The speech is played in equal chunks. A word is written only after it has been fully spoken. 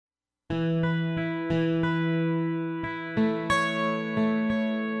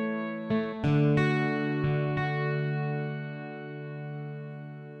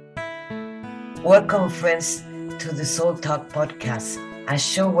Welcome, friends, to the Soul Talk podcast, a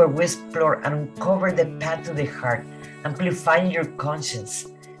show where we explore and uncover the path to the heart, amplifying your conscience.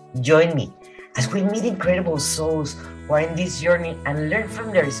 Join me as we meet incredible souls who are in this journey and learn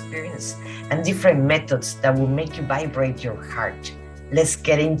from their experience and different methods that will make you vibrate your heart. Let's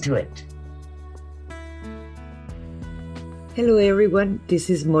get into it. Hello, everyone.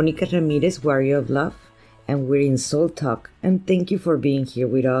 This is Monica Ramirez, Warrior of Love, and we're in Soul Talk. And thank you for being here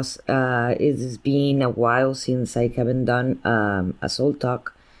with us. It has been a while since I haven't done a Soul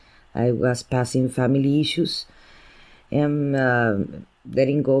Talk. I was passing family issues and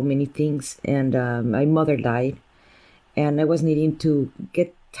letting go many things. And my mother died, and I was needing to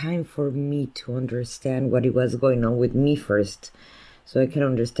get time for me to understand what it was going on with me first, so I can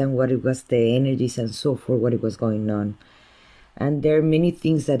understand what it was, the energies and so forth, what it was going on. And there are many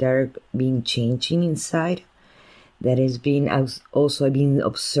things that are being changing inside that has been also I've been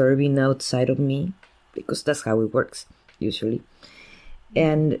observing outside of me, because that's how it works usually.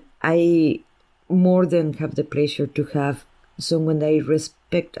 And I more than have the pleasure to have someone that I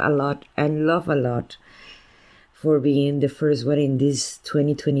respect a lot and love a lot for being the first one in this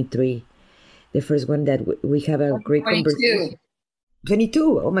 2023. The first one that we have a great conversation.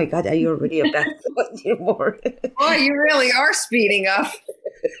 22. Oh my God, are you already about 1 year more? Boy, you really are speeding up.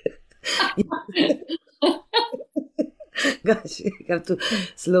 Gosh, you have to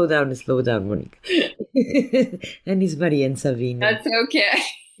slow down, Monica. And it's Maryanne Savino. That's okay.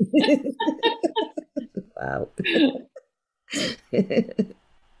 Wow.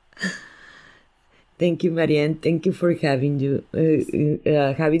 Thank you, Maryanne. Thank you for having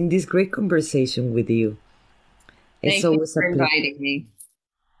this great conversation with you. Thank you for inviting me.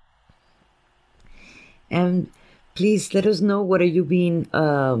 And please let us know what have you been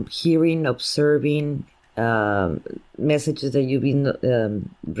hearing, observing, messages that you've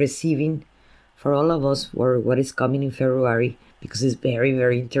been receiving for all of us for what is coming in February, because it's very,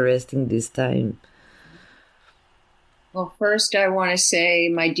 very interesting this time. Well, first I want to say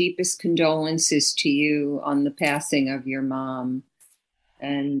my deepest condolences to you on the passing of your mom.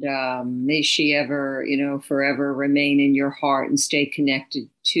 And may she ever, forever remain in your heart and stay connected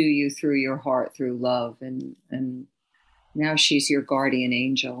to you through your heart, through love. And now she's your guardian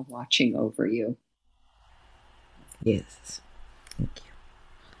angel watching over you. Yes. Thank you.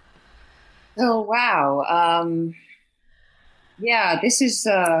 Oh, wow. This is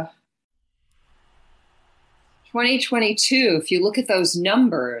 2022. If you look at those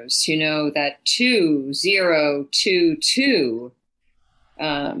numbers, that 2022.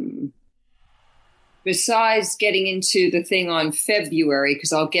 Besides getting into the thing on February,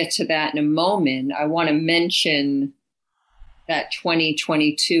 because I'll get to that in a moment, I want to mention that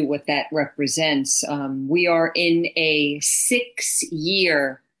 2022, what that represents. We are in a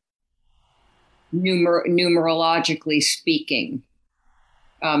 6-year, numerologically speaking,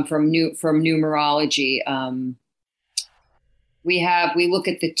 from numerology. We look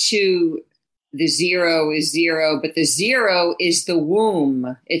at the 2. The 0 is 0, but the 0 is the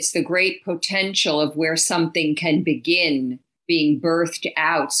womb. It's the great potential of where something can begin being birthed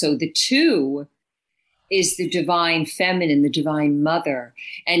out. So the 2 is the divine feminine, the divine mother.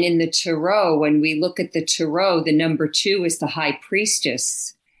 And in the tarot, when we look at the tarot, the number 2 is the high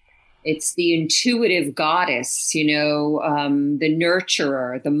priestess. It's the intuitive goddess, the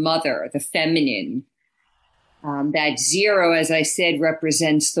nurturer, the mother, the feminine. That 0, as I said,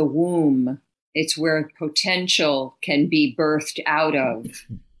 represents the womb. It's where potential can be birthed out of.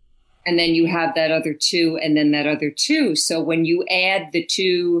 And then you have that other 2 and then that other 2. So when you add the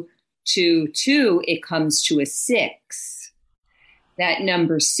 2 to 2, it comes to a 6. That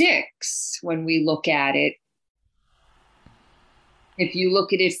number 6, when we look at it, if you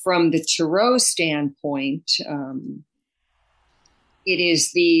look at it from the tarot standpoint, it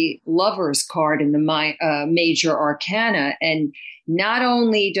is the Lover's card in the major arcana. And not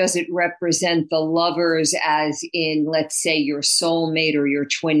only does it represent the lovers as in, let's say, your soulmate or your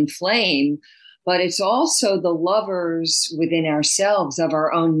twin flame, but it's also the lovers within ourselves of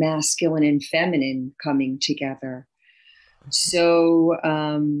our own masculine and feminine coming together. So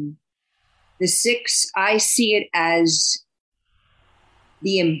the 6, I see it as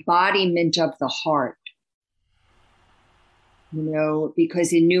the embodiment of the heart.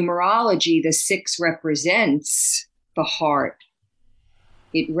 Because in numerology, the 6 represents the heart.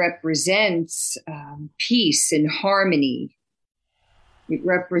 It represents peace and harmony. It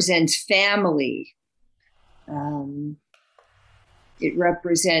represents family. It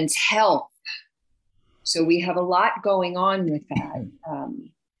represents health. So we have a lot going on with that.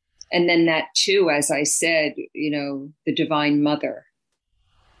 And then that too, as I said, the Divine Mother.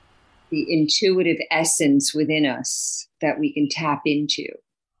 the intuitive essence within us that we can tap into.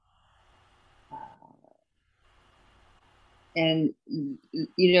 And,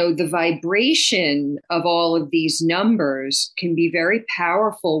 the vibration of all of these numbers can be very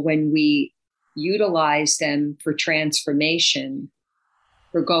powerful when we utilize them for transformation,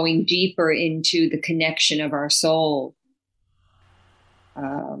 for going deeper into the connection of our soul.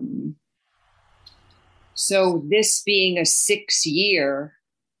 So this being a 6th year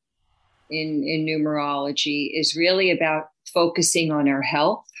in numerology is really about focusing on our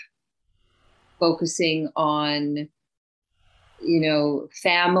health, focusing on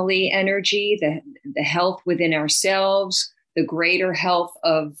family energy, the health within ourselves, the greater health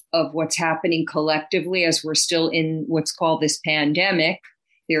of what's happening collectively as we're still in what's called this pandemic.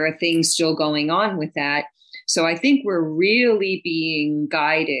 There are things still going on with that. So I think we're really being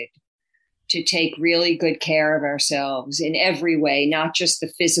guided to take really good care of ourselves in every way, not just the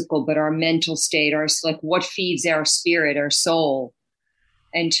physical, but our mental state, what feeds our spirit, our soul.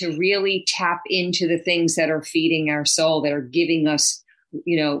 And to really tap into the things that are feeding our soul, that are giving us,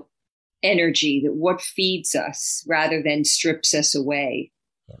 energy, that what feeds us rather than strips us away.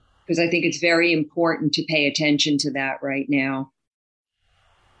 Because I think it's very important to pay attention to that right now.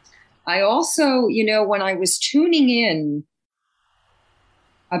 I also, when I was tuning in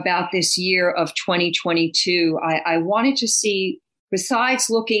about this year of 2022, I wanted to see, besides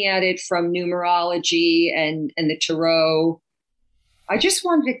looking at it from numerology and the tarot, I just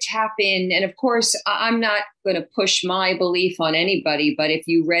wanted to tap in. And of course, I'm not going to push my belief on anybody, but if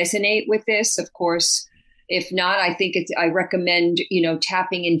you resonate with this, of course, if not, I recommend,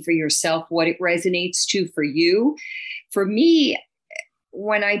 tapping in for yourself, what it resonates to for you. For me,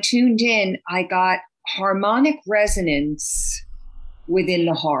 when I tuned in, I got harmonic resonance within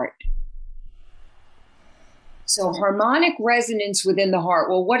the heart. So harmonic resonance within the heart.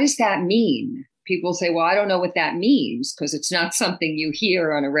 Well, what does that mean? People say, well, I don't know what that means because it's not something you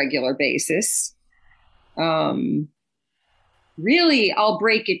hear on a regular basis. Really, I'll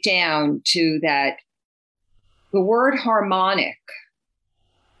break it down to that. The word harmonic,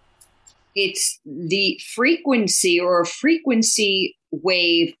 it's the frequency or a frequency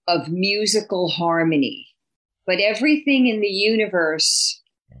wave of musical harmony. But everything in the universe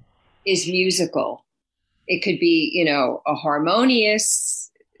is musical. It could be, a harmonious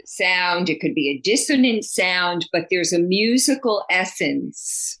sound, it could be a dissonant sound, but there's a musical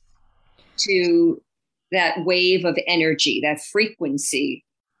essence to that wave of energy, that frequency.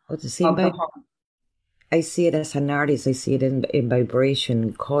 The same I see it as an artist, I see it in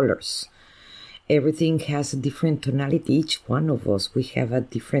vibration, colors. Everything has a different tonality. Each one of us, we have a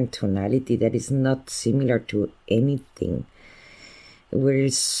different tonality that is not similar to anything. We're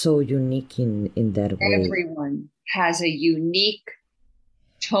so unique in that way. Everyone has a unique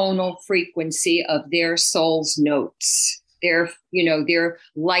tonal frequency of their soul's notes, their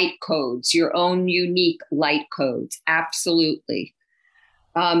light codes, your own unique light codes. Absolutely.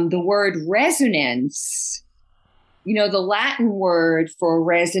 The word resonance, the Latin word for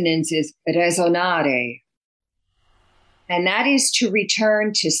resonance is resonare. And that is to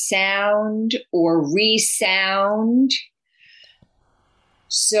return to sound or resound.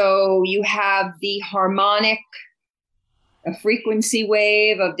 So you have the harmonic, a frequency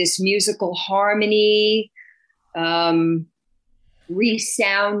wave of this musical harmony,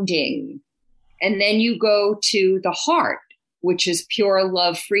 resounding. And then you go to the heart, which is pure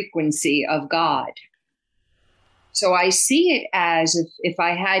love frequency of God. So I see it as if I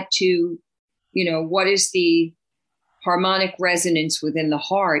had to, what is the harmonic resonance within the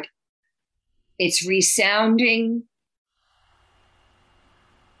heart? It's resounding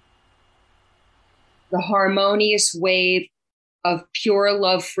the harmonious wave of pure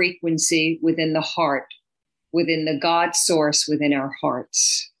love frequency within the heart, within the God source within our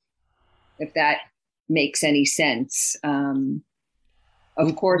hearts, if that makes any sense.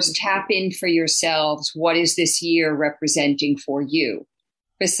 Of course, tap in for yourselves. What is this year representing for you?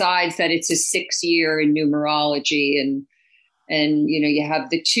 Besides that, it's a 6th year in numerology, and you have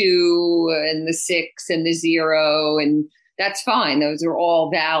the 2 and the 6 and the 0, and that's fine. Those are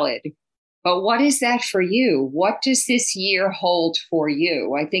all valid. But what is that for you? What does this year hold for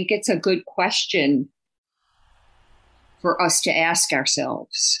you? I think it's a good question for us to ask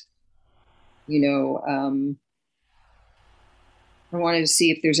ourselves. I wanted to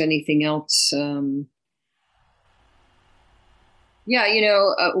see if there's anything else. When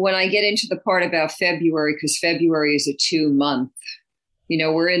I get into the part about February, because February is a 2-month,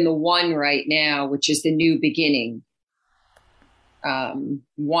 we're in the 1 right now, which is the new beginning.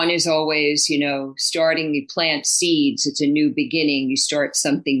 One is always, starting, you plant seeds. It's a new beginning. You start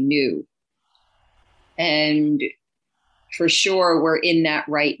something new. And for sure, we're in that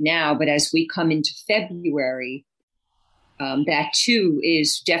right now. But as we come into February, that too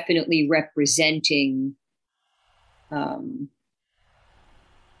is definitely representing, the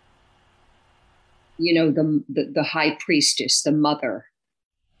high priestess, the mother.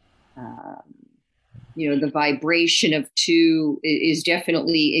 The vibration of two is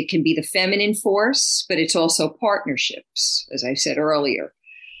definitely, it can be the feminine force, but it's also partnerships, as I said earlier.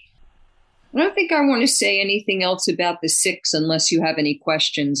 I don't think I want to say anything else about the 6 unless you have any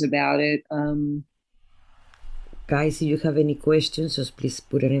questions about it. Guys, if you have any questions, just please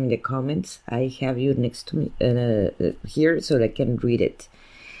put it in the comments. I have you next to me here so I can read it.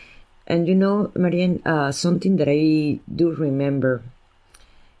 And Maryanne, something that I do remember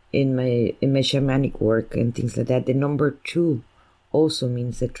in my shamanic work and things like that, the number 2 also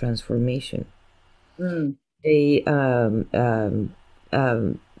means the transformation. They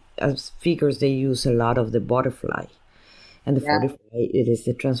as figures, they use a lot of the butterfly, and the butterfly, it is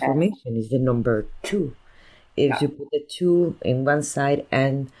the transformation, is the number 2. If you put the 2 in one side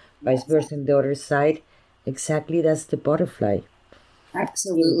and vice versa on the other side, exactly, that's the butterfly.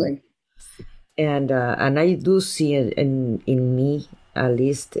 Absolutely. And I do see it in me, at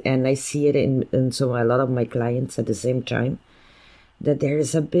least, and I see it in a lot of my clients at the same time, that there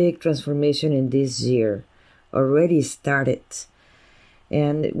is a big transformation in this year already started.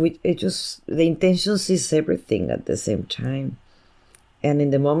 And the intentions is everything at the same time. And in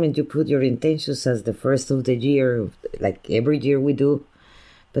the moment you put your intentions as the first of the year, like every year we do,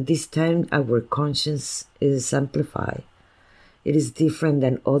 but this time our conscience is amplified. It is different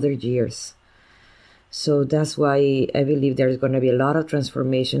than other years. So that's why I believe there's going to be a lot of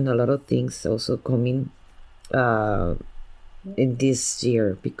transformation, a lot of things also coming in this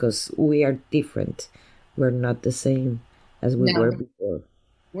year, because we are different. We're not the same as we were before.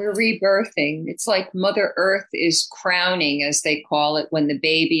 We're rebirthing. It's like Mother Earth is crowning, as they call it, when the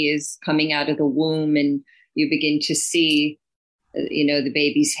baby is coming out of the womb and you begin to see, the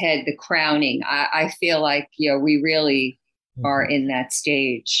baby's head, the crowning. I feel like, we really are in that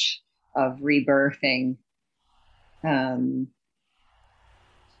stage of rebirthing. And,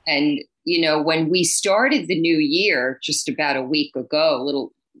 when we started the new year, just about a week ago, a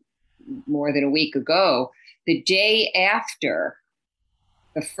little more than a week ago, the day after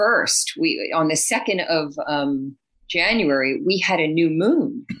the 1st, on the 2nd of January, we had a new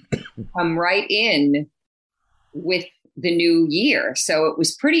moon come right in with the new year. So it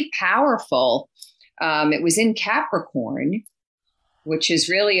was pretty powerful. It was in Capricorn, which is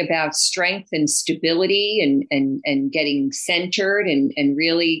really about strength and stability and getting centered and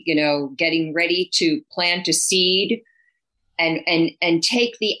really, getting ready to plant a seed and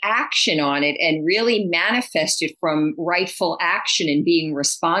take the action on it and really manifest it from rightful action and being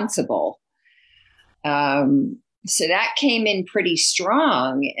responsible. So that came in pretty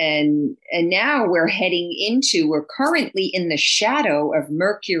strong. And now we're currently in the shadow of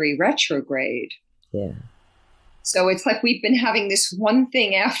Mercury retrograde. Yeah. So it's like we've been having this one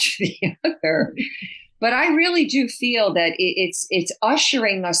thing after the other. But I really do feel that it's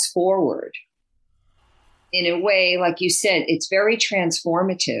ushering us forward. In a way, like you said, it's very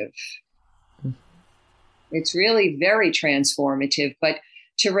transformative. It's really very transformative. But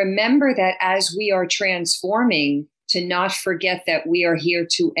to remember that as we are transforming, to not forget that we are here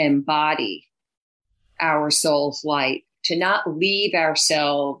to embody our soul's light, to not leave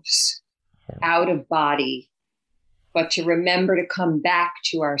ourselves out of body, but to remember to come back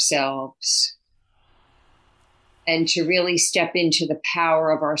to ourselves and to really step into the power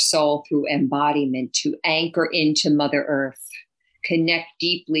of our soul through embodiment, to anchor into Mother Earth, connect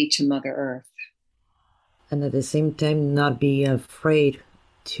deeply to Mother Earth. And at the same time, not be afraid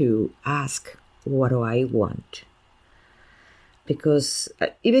to ask, what do I want? Because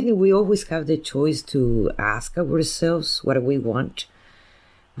even if we always have the choice to ask ourselves what we want,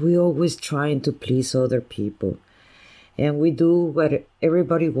 we always trying to please other people. And we do what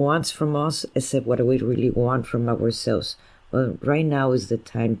everybody wants from us, except what we really want from ourselves. Well, right now is the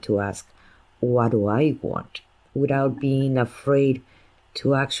time to ask, what do I want? Without being afraid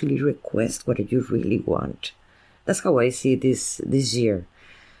to actually request what you really want. That's how I see this year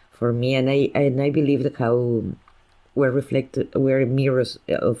for me. And I believe that how we're mirrors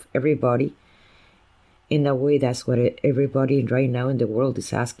of everybody. In a way, that's what everybody right now in the world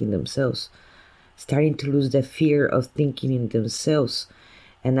is asking themselves. Starting to lose the fear of thinking in themselves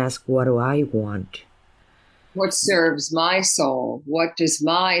and ask, what do I want? What serves my soul? What does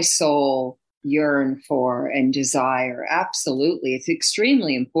my soul yearn for and desire. Absolutely. It's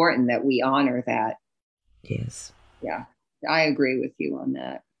extremely important that we honor that. Yes. Yeah, I agree with you on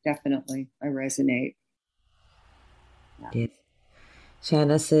that. Definitely. I resonate. Yeah. Yes.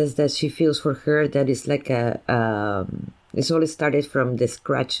 Shanna says that she feels for her that it's like it's all started from the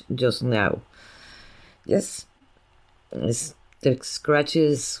scratch just now. Yes. The scratch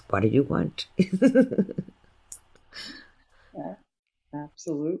is, what do you want? Yeah,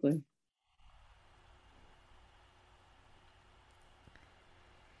 absolutely.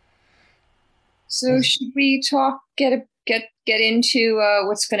 So should we get into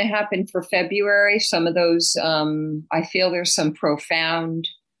what's going to happen for February? Some of those, I feel there's some profound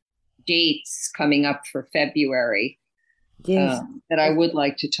dates coming up for February. Yes. That I would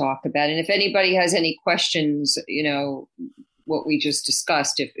like to talk about. And if anybody has any questions, what we just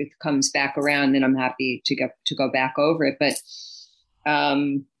discussed, if it comes back around, then I'm happy to go back over it. But,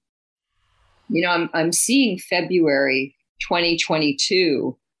 I'm seeing February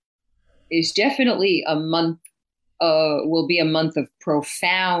 2022 is definitely a month, will be a month of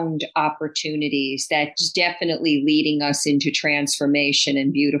profound opportunities that's definitely leading us into transformation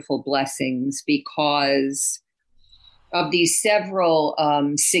and beautiful blessings because of these several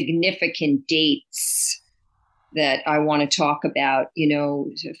significant dates that I want to talk about.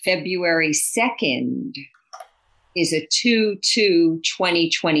 February 2nd is a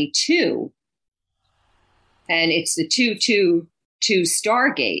 2/2/2022. And it's the 2/2/2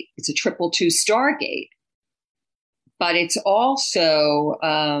 Stargate. It's a 2/2 Stargate. But it's also,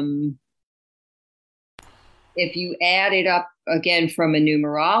 if you add it up again from a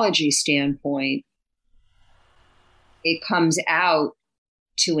numerology standpoint, it comes out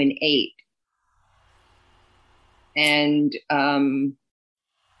to an 8. And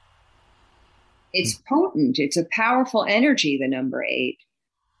it's potent. It's a powerful energy, the number 8.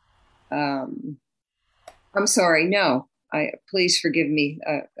 I'm sorry, no. Please forgive me.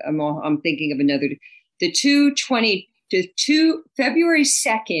 I'm thinking of another. February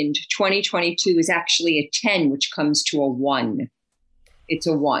 2nd, 2022 is actually a 10, which comes to a 1. It's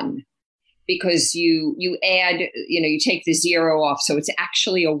a 1. Because you add, you take the 0 off. So it's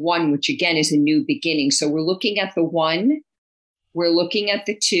actually a 1, which again is a new beginning. So we're looking at the 1, we're looking at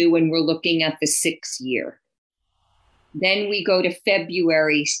the 2, and we're looking at the 6th year. Then we go to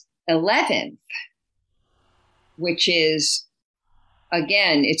February 11th, which is,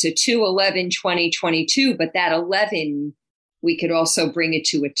 again, it's a 2/11/2022, but that 11, we could also bring it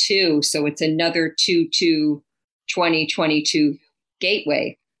to a 2. So it's another 2/2/2022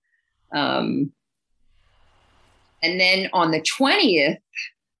 gateway. And then on the 20th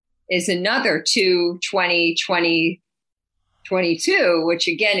is another 2/20/2022, which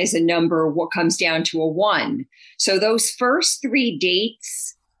again is a number, what comes down to a 1. So those first 3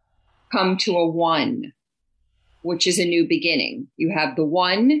 dates come to a 1, which is a new beginning. You have the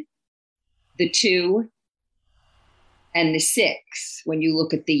 1, the 2, and the 6 when you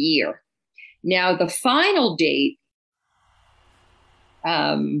look at the year. Now, the final date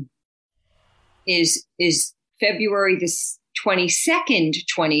is February the 22nd,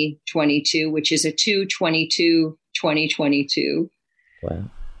 2022, which is a 2/22/2022. Wow.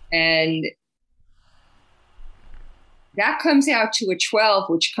 And that comes out to a 12,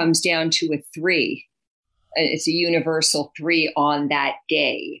 which comes down to a 3. It's a universal 3 on that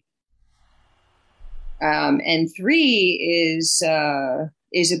day. And 3 is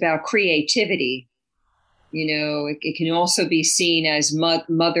about creativity. It can also be seen as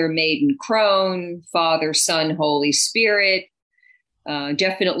Mother, Maiden, Crone, Father, Son, Holy Spirit.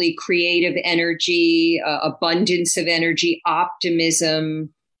 Definitely creative energy, abundance of energy,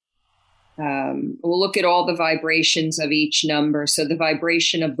 optimism. We'll look at all the vibrations of each number. So the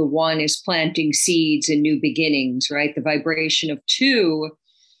vibration of the 1 is planting seeds and new beginnings, right? The vibration of 2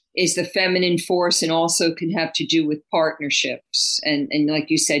 is the feminine force and also can have to do with partnerships and like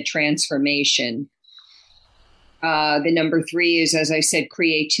you said, transformation. The number 3 is, as I said,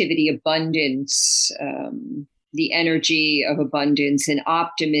 creativity, abundance, the energy of abundance and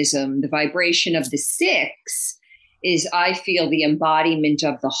optimism. The vibration of the 6 is, I feel, the embodiment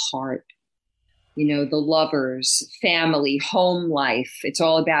of the heart. The lovers, family, home life. It's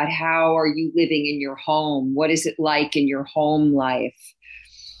all about how are you living in your home? What is it like in your home life?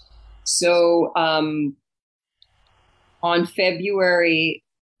 So on February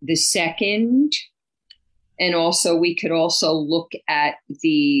the 2nd, and also we could also look at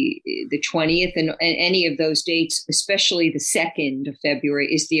the 20th and any of those dates, especially the 2nd of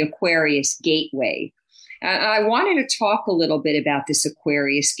February, is the Aquarius gateway. I wanted to talk a little bit about this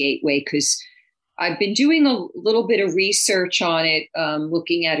Aquarius gateway because I've been doing a little bit of research on it,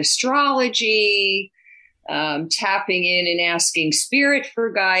 looking at astrology, tapping in and asking spirit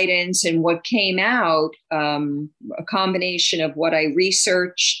for guidance. And what came out, a combination of what I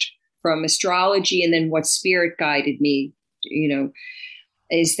researched from astrology and then what spirit guided me,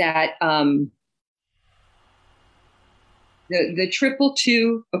 is that the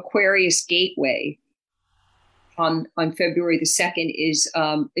 222 Aquarius gateway on February the 2nd is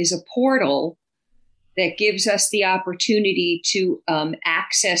a portal that gives us the opportunity to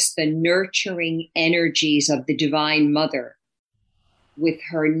access the nurturing energies of the Divine Mother with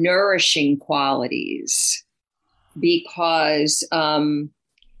her nourishing qualities. Because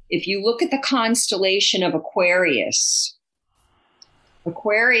if you look at the constellation of Aquarius,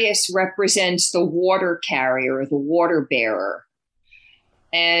 Aquarius represents the water carrier, the water bearer,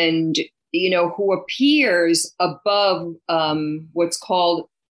 and, who appears above what's called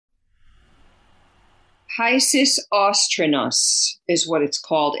Pisces Austrinus is what it's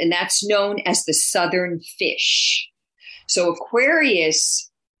called, and that's known as the southern fish. So Aquarius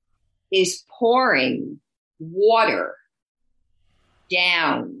is pouring water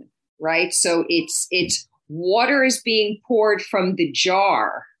down, right? So it's water is being poured from the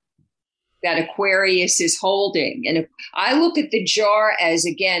jar that Aquarius is holding. And I look at the jar as,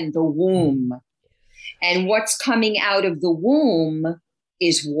 again, the womb. And what's coming out of the womb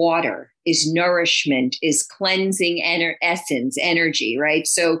is water, is nourishment, is cleansing essence, energy, right?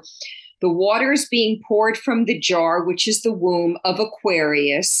 So the water is being poured from the jar, which is the womb of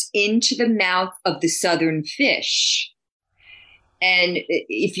Aquarius, into the mouth of the southern fish. And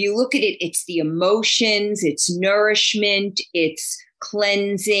if you look at it, it's the emotions, it's nourishment, it's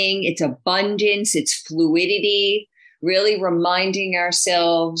cleansing, it's abundance, it's fluidity, really reminding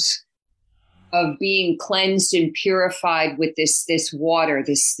ourselves of being cleansed and purified with this water,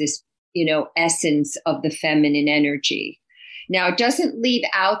 this essence of the feminine energy. Now, it doesn't leave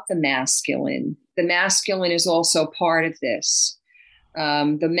out the masculine. The masculine is also part of this.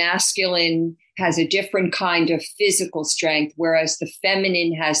 The masculine has a different kind of physical strength, whereas the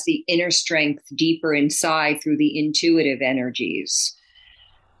feminine has the inner strength deeper inside through the intuitive energies.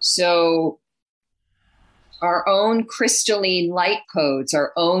 So our own crystalline light codes,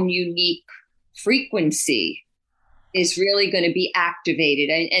 our own unique frequency is really going to be activated.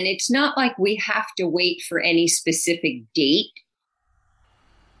 And it's not like we have to wait for any specific date,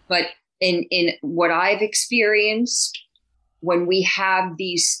 but in what I've experienced, when we have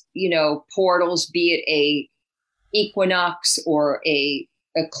these, portals, be it a equinox or a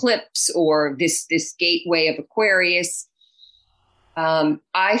eclipse or this gateway of Aquarius,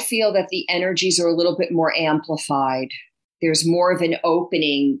 I feel that the energies are a little bit more amplified. There's more of an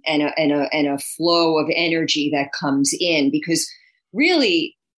opening and a flow of energy that comes in, because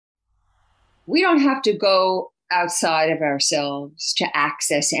really we don't have to go outside of ourselves to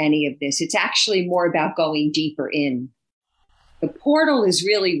access any of this. It's actually more about going deeper in. The portal is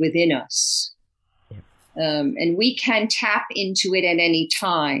really within us. And we can tap into it at any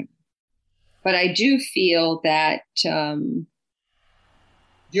time. But I do feel that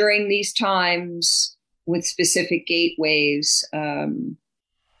during these times with specific gateways,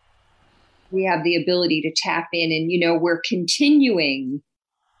 we have the ability to tap in, and, we're continuing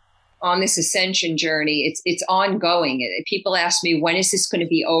on this ascension journey. It's ongoing. People ask me, when is this going to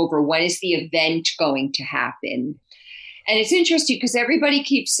be over? When is the event going to happen? And it's interesting because everybody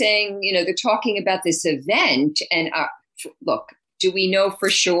keeps saying, they're talking about this event. And look, do we know for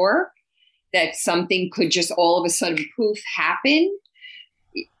sure that something could just all of a sudden poof happen?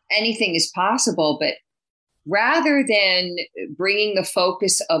 Anything is possible. But rather than bringing the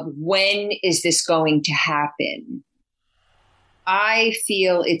focus of when is this going to happen, I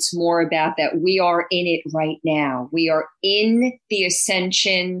feel it's more about that we are in it right now. We are in the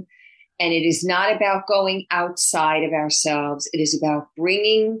ascension. And it is not about going outside of ourselves. It is about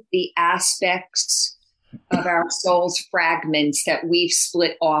bringing the aspects of our soul's fragments that we've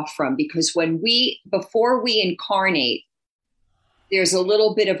split off from. Because before we incarnate, there's a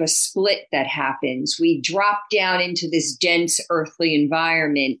little bit of a split that happens. We drop down into this dense earthly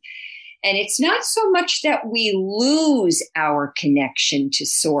environment. And it's not so much that we lose our connection to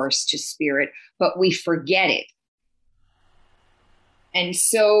source, to spirit, but we forget it. And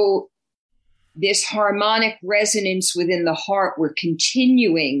so this harmonic resonance within the heart, we're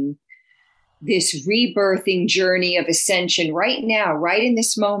continuing this rebirthing journey of ascension right now, right in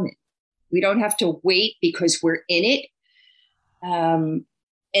this moment. We don't have to wait because we're in it. And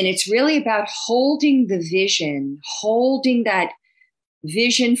it's really about holding the vision, holding that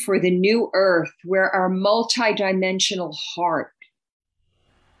vision for the new earth, where our multidimensional heart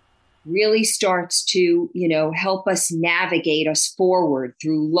really starts to, help us navigate us forward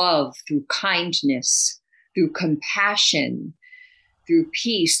through love, through kindness, through compassion, through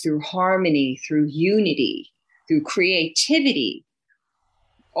peace, through harmony, through unity, through creativity.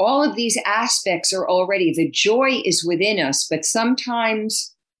 All of these aspects are already, the joy is within us, but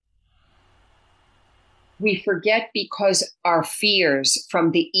sometimes we forget because our fears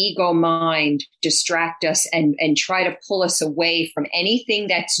from the ego mind distract us and try to pull us away from anything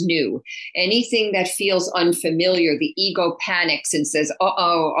that's new, anything that feels unfamiliar. The ego panics and says, no,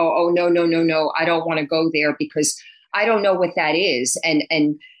 I don't want to go there because I don't know what that is. And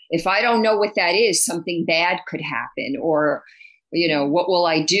if I don't know what that is, something bad could happen, or, what will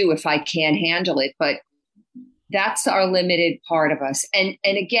I do if I can't handle it? But that's our limited part of us. And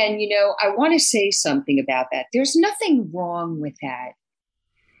again, I want to say something about that. There's nothing wrong with that.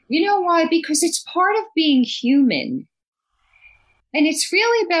 You know why? Because it's part of being human. And it's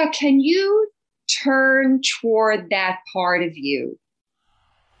really about, can you turn toward that part of you?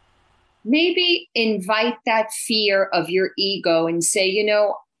 Maybe invite that fear of your ego and say,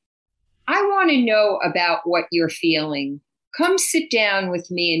 I want to know about what you're feeling. Come sit down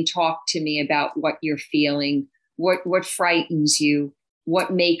with me and talk to me about what you're feeling. What frightens you?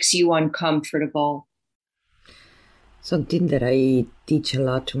 What makes you uncomfortable? Something that I teach a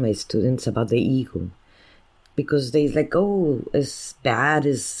lot to my students about the ego, because they're like, oh, it's bad,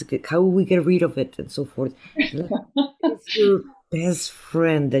 how we get rid of it and so forth. It's your best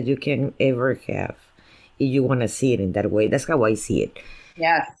friend that you can ever have if you want to see it in that way. That's how I see it.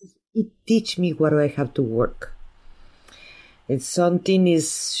 Yes. It teach me what I have to work. If something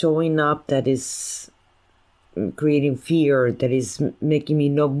is showing up that is creating fear, that is making me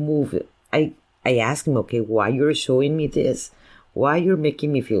not move, I ask him, okay, why you're showing me this? Why you're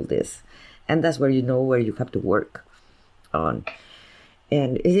making me feel this? And that's where where you have to work on.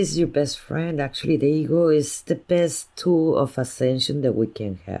 And it is your best friend. Actually, the ego is the best tool of ascension that we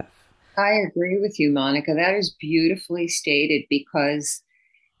can have. I agree with you, Monica. That is beautifully stated, because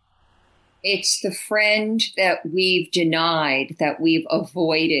it's the friend that we've denied, that we've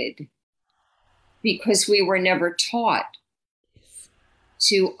avoided, because we were never taught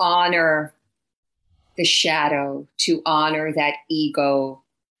to honor the shadow, to honor that ego.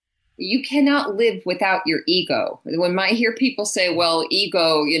 You cannot live without your ego. When I hear people say, well,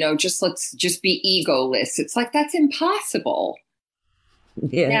 ego, let's just be egoless. It's like, that's impossible.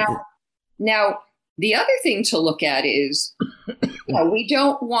 Yeah. Now, the other thing to look at is, we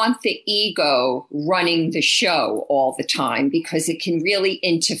don't want the ego running the show all the time, because it can really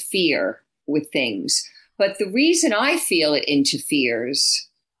interfere with things. But the reason I feel it interferes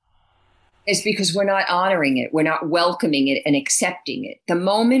is because we're not honoring it. We're not welcoming it and accepting it. The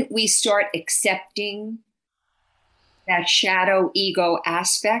moment we start accepting that shadow ego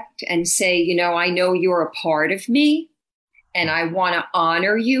aspect and say, I know you're a part of me and I want to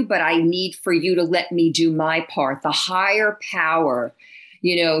honor you, but I need for you to let me do my part. The higher power,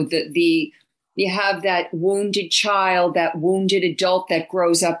 you have that wounded child, that wounded adult that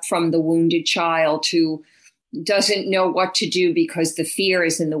grows up from the wounded child who doesn't know what to do because the fear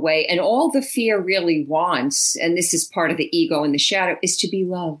is in the way. And all the fear really wants, and this is part of the ego and the shadow, is to be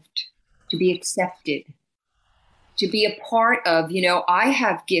loved, to be accepted, to be a part of, I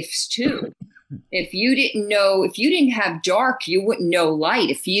have gifts too. If you didn't have dark, you wouldn't know light.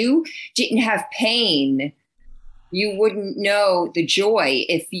 If you didn't have pain, you wouldn't know the joy.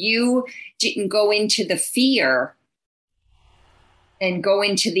 If you didn't go into the fear and go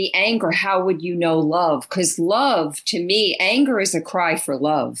into the anger, how would you know love? Because love, to me, anger is a cry for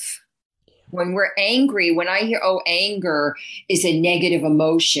love. When we're angry, when I hear, anger is a negative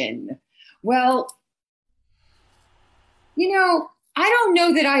emotion. Well, I don't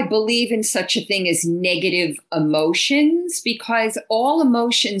know that I believe in such a thing as negative emotions, because all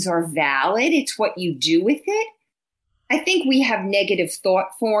emotions are valid. It's what you do with it. I think we have negative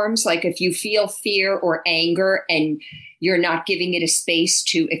thought forms. Like if you feel fear or anger and you're not giving it a space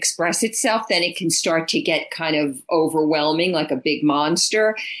to express itself, then it can start to get kind of overwhelming, like a big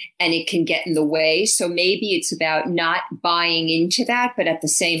monster, and it can get in the way. So maybe it's about not buying into that, but at the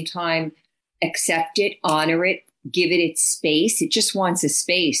same time, accept it, honor it, give it its space. It just wants a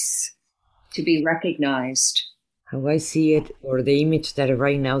space to be recognized. How I see it, or the image that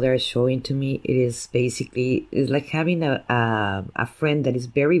right now they're showing to me, it is basically, it's like having a friend that is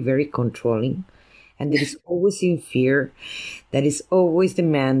very, very controlling, and that is always in fear, that is always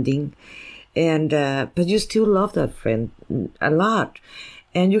demanding, and but you still love that friend a lot,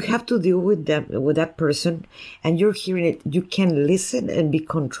 and you have to deal with that person, and you're hearing it. You can listen and be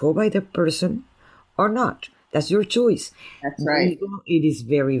controlled by that person, or not. That's your choice. That's right. It is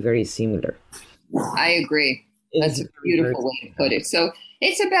very, very similar. I agree. That's a beautiful way to put it. So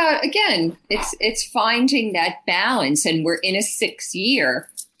it's about, again, it's finding that balance. And we're in a 6th year.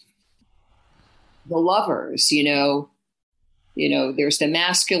 The lovers, there's the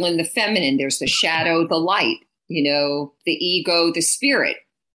masculine, the feminine, there's the shadow, the light, the ego, the spirit.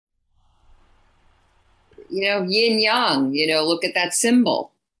 Yin yang, look at that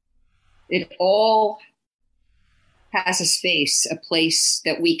symbol. It all has a space, a place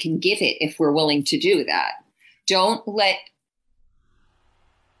that we can give it if we're willing to do that. Don't let,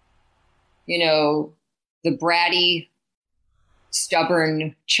 the bratty,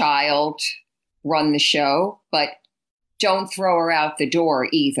 stubborn child run the show, but don't throw her out the door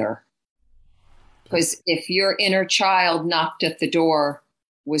either. Because if your inner child knocked at the door,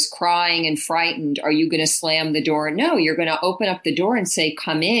 was crying and frightened, are you going to slam the door? No, you're going to open up the door and say,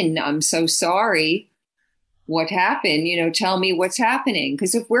 come in. I'm so sorry. What happened? Tell me what's happening.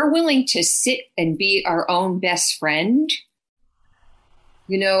 Because if we're willing to sit and be our own best friend,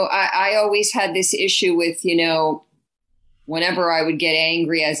 I always had this issue with, whenever I would get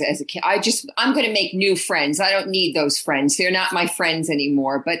angry as a kid, I'm going to make new friends. I don't need those friends. They're not my friends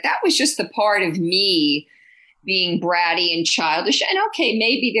anymore. But that was just a part of me being bratty and childish. And okay,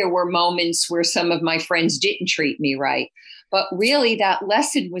 maybe there were moments where some of my friends didn't treat me right. But really that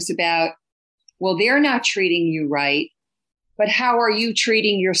lesson was about, well, they're not treating you right, but how are you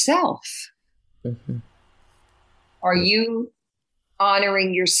treating yourself? Mm-hmm. Are you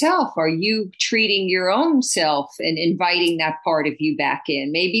honoring yourself? Are you treating your own self and inviting that part of you back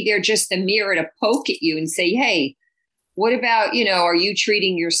in? Maybe they're just a mirror to poke at you and say, hey, what about, are you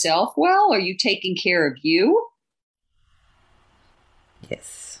treating yourself well? Are you taking care of you?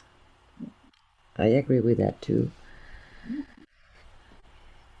 Yes, I agree with that too.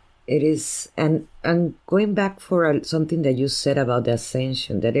 It is, and going back for something that you said about the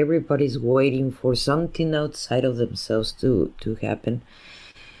ascension, that everybody's waiting for something outside of themselves to happen.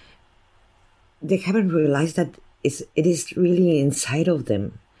 They haven't realized that it is really inside of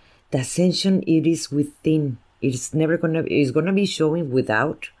them. The ascension, it is within. It's gonna be showing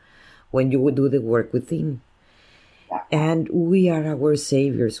without when you do the work within. And we are our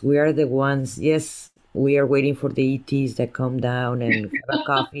saviors. We are the ones, yes, we are waiting for the ETs that come down and have a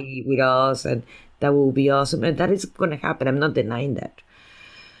coffee with us, and that will be awesome. And that is going to happen. I'm not denying that.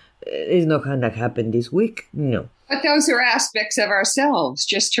 It's not going to happen this week. No. But those are aspects of ourselves,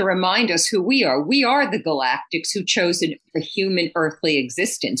 just to remind us who we are. We are the galactics who chose a human earthly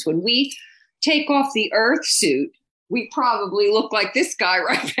existence. When we take off the Earth suit, we probably look like this guy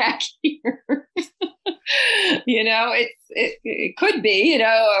right back here. It could be,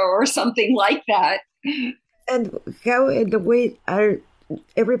 or something like that. And how the way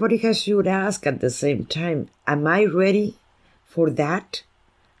everybody should ask at the same time, am I ready for that?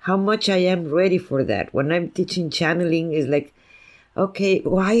 How much I am ready for that? When I'm teaching channeling, it's like, okay,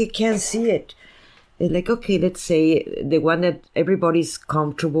 why I can't see it? It's like, okay, let's say the one that everybody's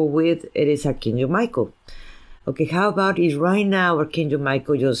comfortable with, it is Archangel Michael. Okay, how about is right now Archangel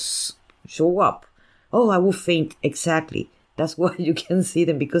Michael just show up? Oh, I will faint. Exactly. That's why you can see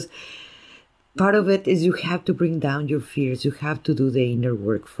them, because part of it is you have to bring down your fears. You have to do the inner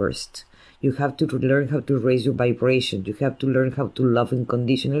work first. You have to learn how to raise your vibration. You have to learn how to love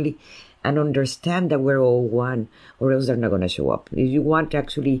unconditionally and understand that we're all one, or else they're not going to show up. If you want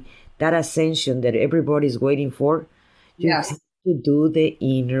actually that ascension that everybody's waiting for, you have to do the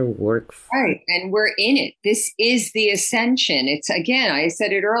inner work first. Right. And we're in it. This is the ascension. It's, again, I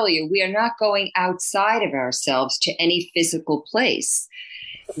said it earlier, we are not going outside of ourselves to any physical place.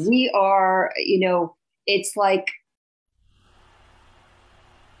 We are, it's like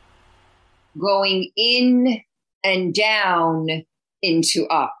going in and down into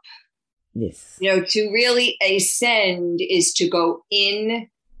up. Yes. To really ascend is to go in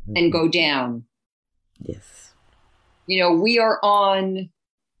and go down. Yes. We are on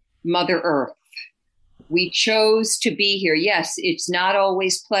Mother Earth. We chose to be here. Yes, it's not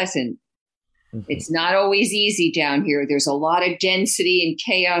always pleasant. Mm-hmm. It's not always easy down here. There's a lot of density and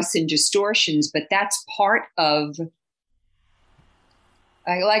chaos and distortions, but that's part of,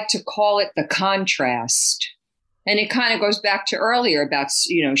 I like to call it the contrast. And it kind of goes back to earlier about,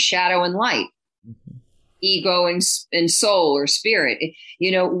 shadow and light, mm-hmm. ego and soul or spirit.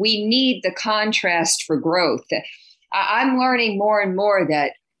 We need the contrast for growth. I'm learning more and more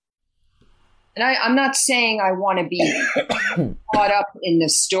that, and I'm not saying I want to be caught up in the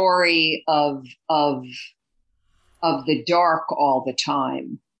story of the dark all the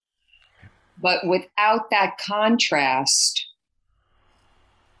time. But without that contrast,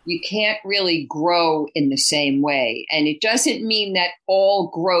 you can't really grow in the same way. And it doesn't mean that all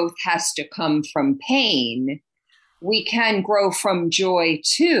growth has to come from pain. We can grow from joy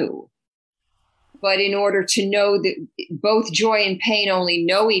too. But in order to know that both joy and pain only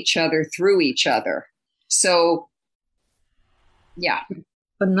know each other through each other. So, yeah.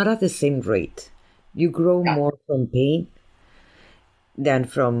 But not at the same rate. You grow more from pain than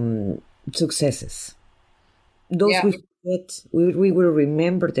from successes. Those we forget, we will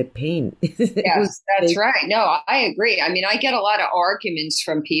remember the pain. Yes, that's right. No, I agree. I mean, I get a lot of arguments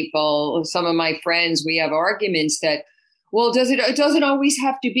from people. Some of my friends, we have arguments that, well, it doesn't always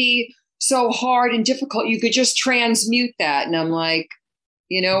have to be so hard and difficult. You could just transmute that. And I'm like,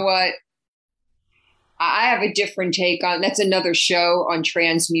 you know what? I have a different take on that's another show on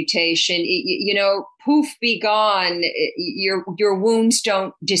transmutation. Poof, be gone. Your wounds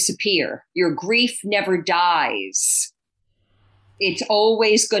don't disappear. Your grief never dies. It's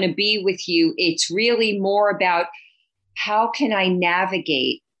always going to be with you. It's really more about how can I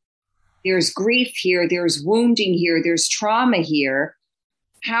navigate? There's grief here. There's wounding here. There's trauma here.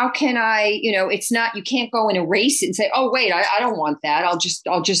 How can I, it's not, you can't go and erase it and say, oh, wait, I don't want that. I'll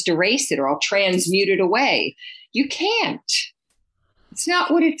just erase it or I'll transmute it away. You can't. It's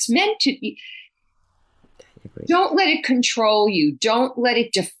not what it's meant to be. Don't let it control you. Don't let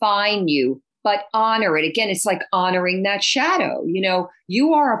it define you, but honor it. Again, it's like honoring that shadow.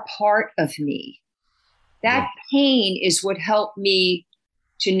 You are a part of me. That pain is what helped me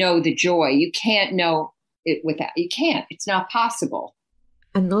to know the joy. You can't know it without, you can't. It's not possible.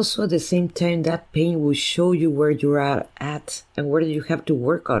 And also at the same time, that pain will show you where you are at and where you have to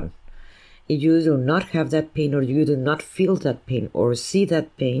work on. If you do not have that pain or you do not feel that pain or see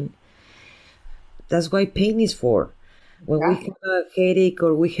that pain, that's why pain is for. When we have a headache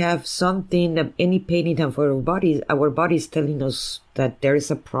or we have something, any pain in our body is telling us that there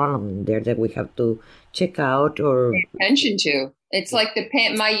is a problem there that we have to check out or pay attention to. It's like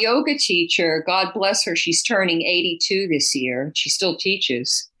my yoga teacher, God bless her, she's turning 82 this year. She still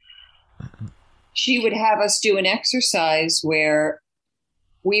teaches. She would have us do an exercise where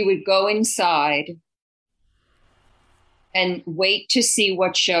we would go inside and wait to see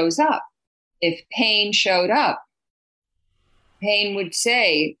what shows up. If pain showed up, pain would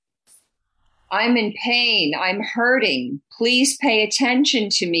say, I'm in pain. I'm hurting. Please pay attention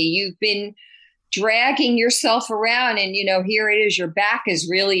to me. You've been dragging yourself around and, here it is. Your back is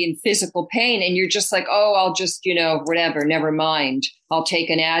really in physical pain. And you're just like, oh, I'll just, whatever, never mind. I'll take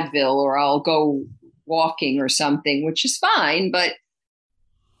an Advil or I'll go walking or something, which is fine. But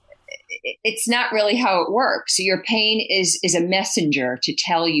it's not really how it works. Your pain is a messenger to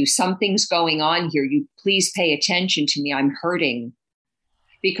tell you something's going on here. You please pay attention to me. I'm hurting.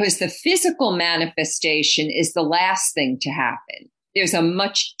 Because the physical manifestation is the last thing to happen. There's a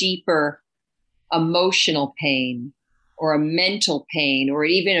much deeper emotional pain or a mental pain or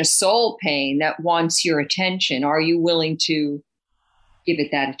even a soul pain that wants your attention. Are you willing to give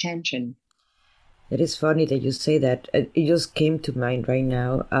it that attention? It is funny that you say that. It just came to mind right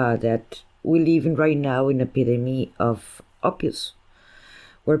now that we live right now in an epidemic of opiates,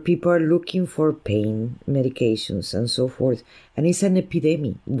 where people are looking for pain medications and so forth. And it's an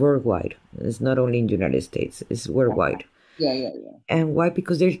epidemic worldwide. It's not only in the United States, it's worldwide. Yeah. And why?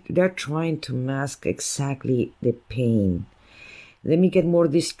 Because they're trying to mask exactly the pain. Let me get more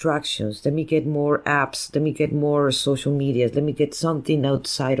distractions. Let me get more apps. Let me get more social media. Let me get something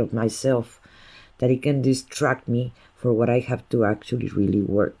outside of myself that it can distract me for what I have to actually really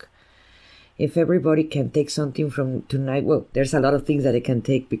work. If everybody can take something from tonight, well, there's a lot of things that they can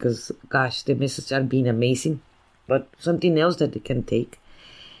take because, gosh, the messages are being amazing. But something else that they can take,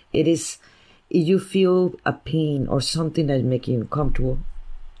 it is, if you feel a pain or something that is making you uncomfortable,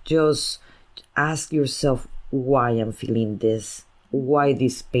 just ask yourself why I'm feeling this, why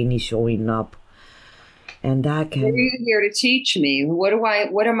this pain is showing up. And that can... What are you here to teach me? What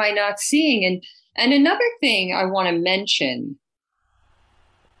am I not seeing? And another thing I want to mention,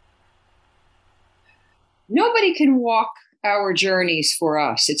 nobody can walk our journeys for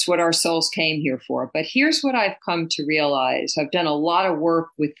us. It's what our souls came here for. But here's what I've come to realize. I've done a lot of work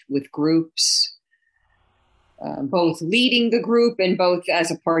with groups, both leading the group and both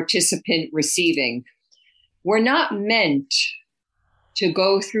as a participant receiving. We're not meant to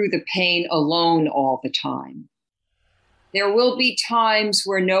go through the pain alone all the time. There will be times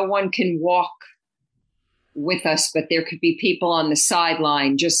where no one can walk with us, but there could be people on the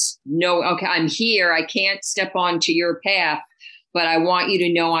sideline. Just know, okay, I'm here. I can't step onto your path, but I want you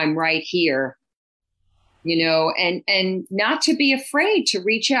to know I'm right here. And not to be afraid to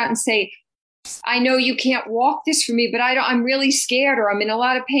reach out and say, I know you can't walk this for me, but I'm really scared, or I'm in a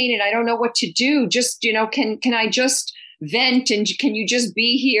lot of pain and I don't know what to do. Just, can I just vent, and can you just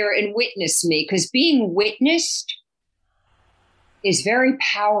be here and witness me? Because being witnessed is very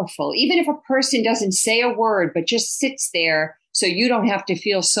powerful. Even if a person doesn't say a word, but just sits there so you don't have to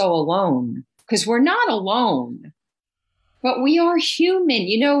feel so alone, because we're not alone, but we are human.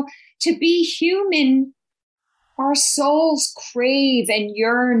 To be human, our souls crave and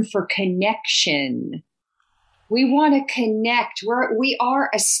yearn for connection. We want to connect. We are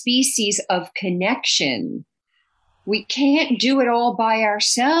a species of connection. We can't do it all by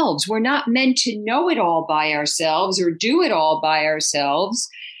ourselves. We're not meant to know it all by ourselves or do it all by ourselves.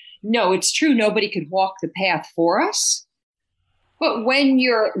 No, it's true. Nobody could walk the path for us. But when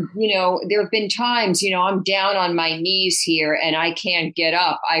there have been times, I'm down on my knees here and I can't get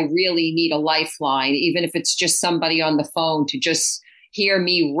up. I really need a lifeline, even if it's just somebody on the phone to just hear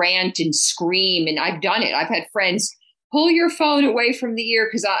me rant and scream. And I've done it. I've had friends pull your phone away from your ear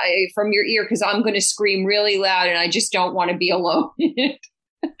because I'm going to scream really loud and I just don't want to be alone. And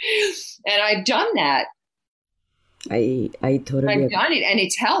I've done that. I totally I've done it, and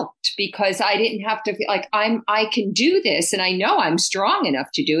it's helped because I didn't have to feel like I can do this, and I know I'm strong enough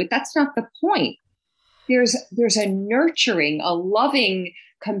to do it. That's not the point. There's a nurturing, a loving,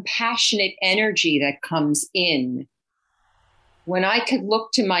 compassionate energy that comes in when I could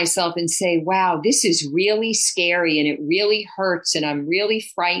look to myself and say, wow, this is really scary and it really hurts and I'm really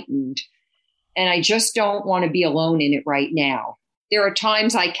frightened and I just don't want to be alone in it right now. There are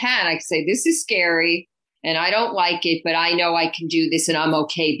times I can say, this is scary and I don't like it, but I know I can do this and I'm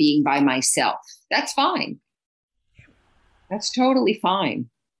okay being by myself. That's fine. That's totally fine.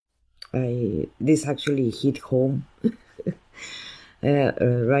 This actually hit home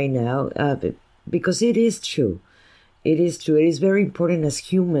right now because it is true. It is true. It is very important as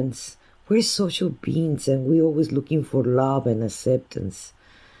humans. We're social beings and we're always looking for love and acceptance.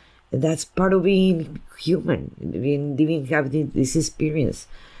 And that's part of being human, being having this experience.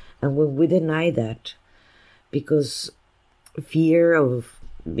 And when we deny that, because fear of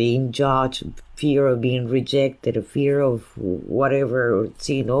being judged, fear of being rejected, a fear of whatever, or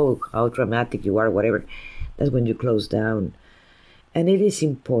seeing, how dramatic you are, whatever, that's when you close down. And it is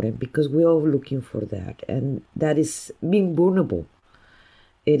important because we're all looking for that. And that is being vulnerable.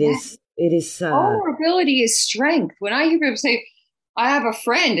 It is. Vulnerability is strength. When I hear people say, I have a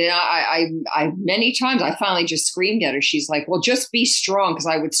friend and I many times I finally just screamed at her. She's like, well, just be strong, because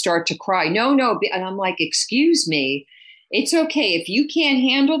I would start to cry. No. And I'm like, excuse me. It's okay. If you can't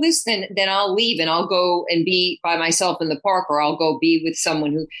handle this, then I'll leave and I'll go and be by myself in the park, or I'll go be with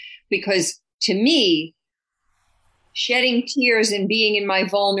someone because to me, shedding tears and being in my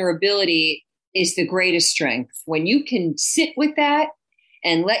vulnerability is the greatest strength. When you can sit with that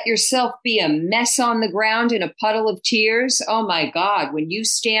and let yourself be a mess on the ground in a puddle of tears, oh my God, when you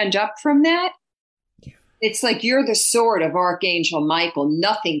stand up from that, it's like you're the sword of Archangel Michael.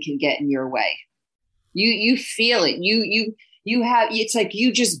 Nothing can get in your way. You feel it. You have, it's like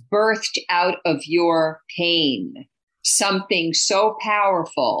you just birthed out of your pain something so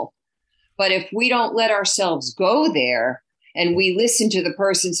powerful. But if we don't let ourselves go there and we listen to the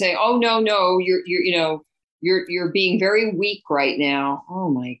person say, oh, no, you're being very weak right now. Oh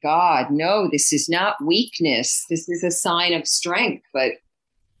my God, no, this is not weakness. This is a sign of strength, but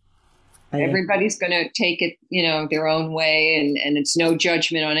everybody's going to take it, their own way, and it's no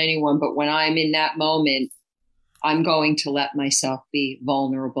judgment on anyone. But when I'm in that moment, I'm going to let myself be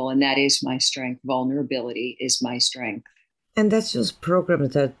vulnerable. And that is my strength. Vulnerability is my strength. And that's just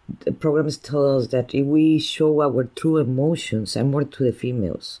programs tell us that if we show our true emotions, and more to the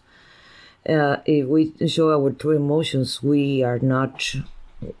females, if we show our true emotions, we are not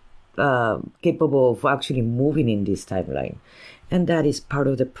capable of actually moving in this timeline. And that is part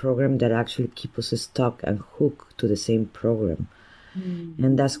of the program that actually keeps us stuck and hooked to the same program.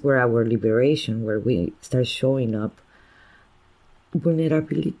 And that's where our liberation, where we start showing up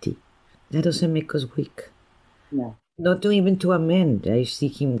vulnerability. That doesn't make us weak. No. Not even to a man. I see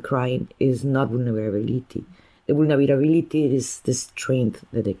him crying is not vulnerability. The vulnerability is the strength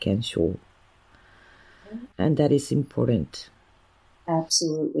that they can show. And that is important.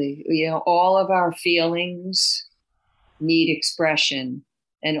 Absolutely. All of our feelings need expression,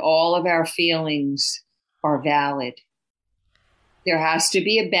 and all of our feelings are valid. There has to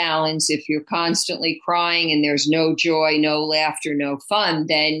be a balance. If you're constantly crying and there's no joy, no laughter, no fun,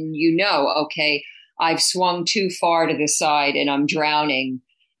 then okay, I've swung too far to the side and I'm drowning.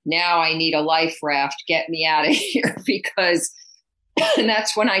 Now I need a life raft. Get me out of here. Because and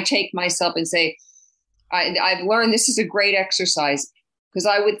that's when I take myself and say, I've learned this is a great exercise. Because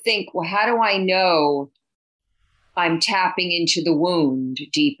I would think, well, how do I know I'm tapping into the wound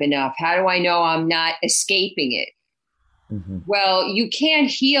deep enough? How do I know I'm not escaping it? Mm-hmm. Well, you can't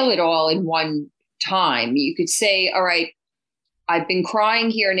heal it all in one time. You could say, all right, I've been crying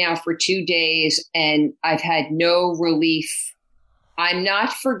here now for 2 days and I've had no relief. I'm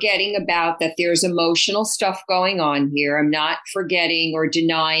not forgetting about that there's emotional stuff going on here. I'm not forgetting or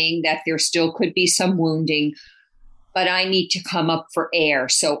denying that there still could be some wounding, but I need to come up for air.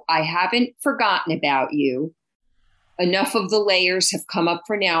 So I haven't forgotten about you. Enough of the layers have come up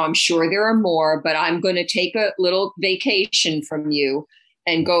for now. I'm sure there are more, but I'm going to take a little vacation from you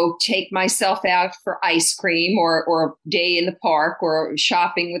and go take myself out for ice cream or a day in the park or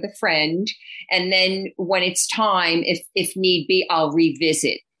shopping with a friend. And then when it's time, if need be, I'll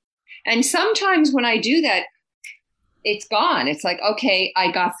revisit. And sometimes when I do that, it's gone. It's like, okay,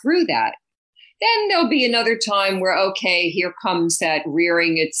 I got through that. Then there'll be another time where, okay, here comes that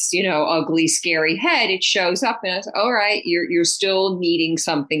rearing its, ugly, scary head. It shows up and I say, all right, you're still needing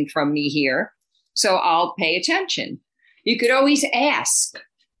something from me here. So I'll pay attention. You could always ask,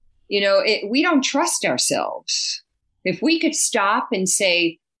 we don't trust ourselves. If we could stop and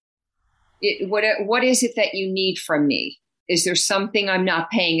say, what is it that you need from me? Is there something I'm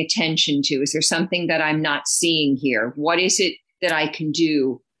not paying attention to? Is there something that I'm not seeing here? What is it that I can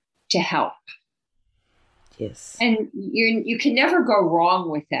do to help? Yes. And you can never go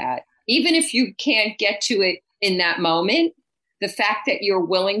wrong with that. Even if you can't get to it in that moment, the fact that you're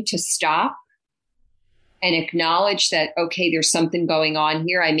willing to stop and acknowledge that, okay, there's something going on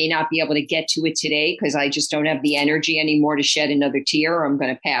here. I may not be able to get to it today because I just don't have the energy anymore to shed another tear or I'm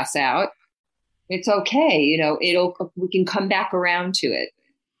going to pass out. It's okay. We can come back around to it.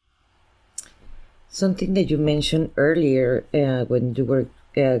 Something that you mentioned earlier when you were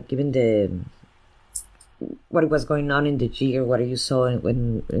given what was going on in the year, what you saw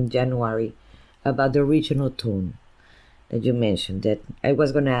in January about the regional tone that you mentioned. That I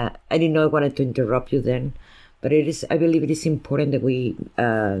didn't know I wanted to interrupt you then, but I believe it is important that we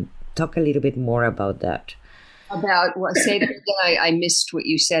talk a little bit more about that. About what? Say that again. I missed what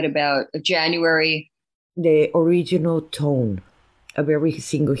you said about January. The original tone of every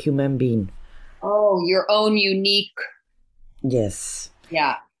single human being. Oh, your own unique. Yes.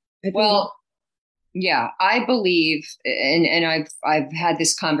 Yeah. Well, yeah, I believe, and I've had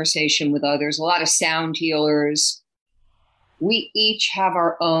this conversation with others, a lot of sound healers. We each have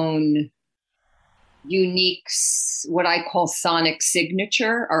our own unique, what I call sonic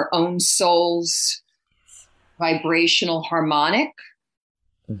signature, our own soul's vibrational harmonic.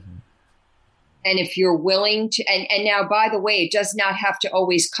 Mm-hmm. And if you're willing to, and now, by the way, it does not have to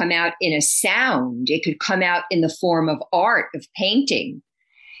always come out in a sound. It could come out in the form of art, of painting.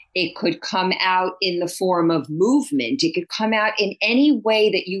 It could come out in the form of movement. It could come out in any way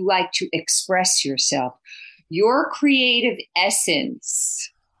that you like to express yourself. Your creative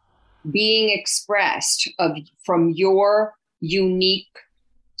essence being expressed from your unique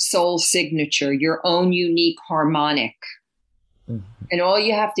soul signature, your own unique harmonic. Mm-hmm. And all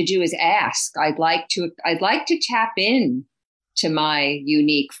you have to do is ask. I'd like to tap in to my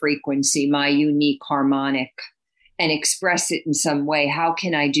unique frequency, my unique harmonic, and express it in some way. How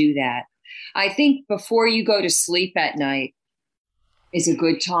can I do that? I think before you go to sleep at night is a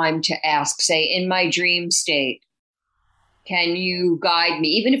good time to ask, say, in my dream state, can you guide me?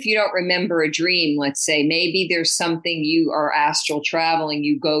 Even if you don't remember a dream, let's say, maybe there's something you are astral traveling,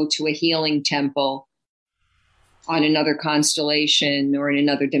 you go to a healing temple on another constellation or in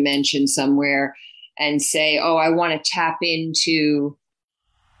another dimension somewhere and say, oh, I want to tap into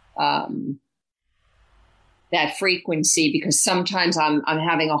that frequency, because sometimes I'm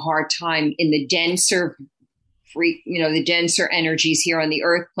having a hard time in the denser the denser energies here on the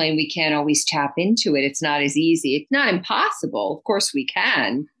earth plane. We can't always tap into it. It's not as easy. It's not impossible. Of course we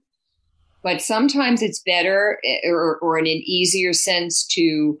can, but sometimes it's better or in an easier sense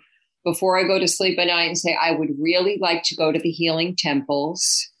to, before I go to sleep at night, and say, I would really like to go to the healing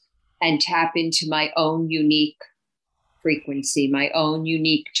temples and tap into my own unique frequency, my own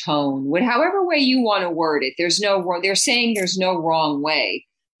unique tone, however way you want to word it. There's no wrong. They're saying there's no wrong way.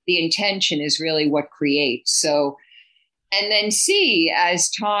 The intention is really what creates. So, and then see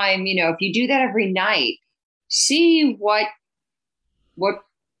as time, if you do that every night, see what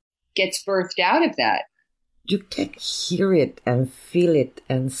gets birthed out of that. You can hear it and feel it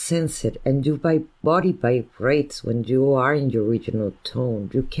and sense it, and your body vibrates when you are in your original tone.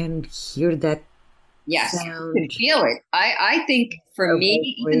 You can hear that. Yes, sound. You can feel it. I think for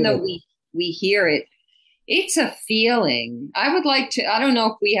me, even though we hear it, it's a feeling. I would like to, I don't know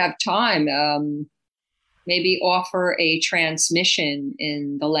if we have time, maybe offer a transmission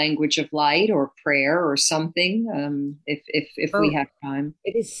in the language of light or prayer or something, if we have time.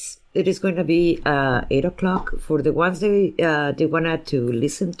 It is going to be 8 o'clock for the ones they wanted to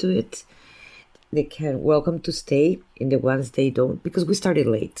listen to it. They can welcome to stay, and the ones they don't, because we started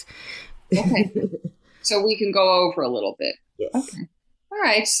late. Okay. So we can go over a little bit. Yes. Okay. All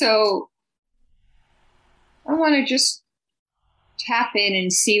right. So I want to just tap in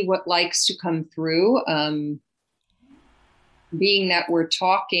and see what likes to come through. Being that we're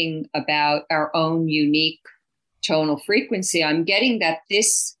talking about our own unique tonal frequency, I'm getting that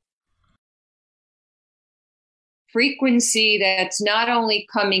this frequency that's not only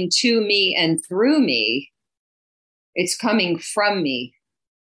coming to me and through me, it's coming from me.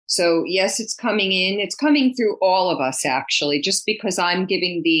 So yes, it's coming in. It's coming through all of us, actually. Just because I'm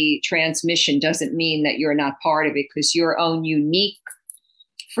giving the transmission doesn't mean that you're not part of it, because your own unique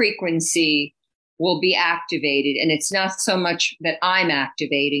frequency will be activated. And it's not so much that I'm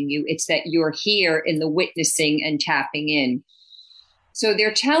activating you, it's that you're here in the witnessing and tapping in. So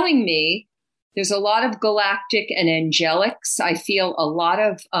they're telling me there's a lot of galactic and angelics. I feel a lot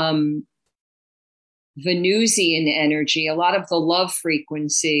of Venusian energy, a lot of the love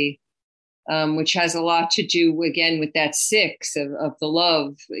frequency, which has a lot to do, again, with that 6 of the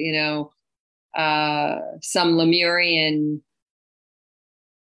love, some Lemurian.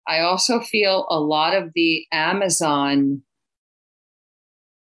 I also feel a lot of the Amazon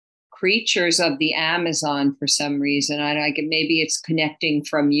creatures of the Amazon for some reason. Maybe it's connecting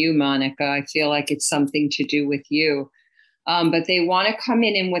from you, Monica. I feel like it's something to do with you. But they want to come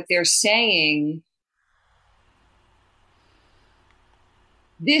in, and what they're saying,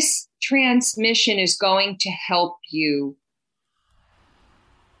 this transmission is going to help you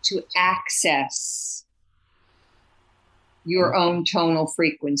to access your own tonal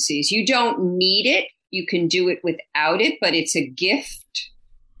frequencies. You don't need it. You can do it without it, but it's a gift.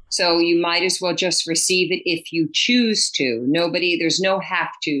 So you might as well just receive it if you choose to. There's no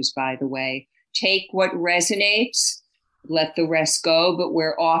have-tos, by the way. Take what resonates, let the rest go, but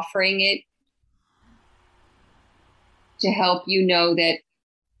we're offering it to help you know that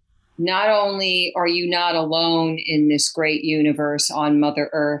not only are you not alone in this great universe on Mother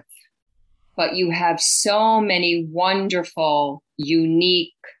Earth, but you have so many wonderful,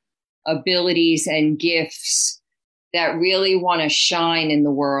 unique abilities and gifts that really want to shine in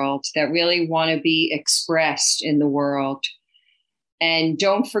the world, that really want to be expressed in the world. And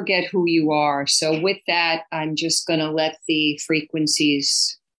don't forget who you are. So with that, I'm just going to let the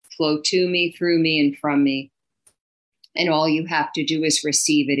frequencies flow to me, through me, and from me. And all you have to do is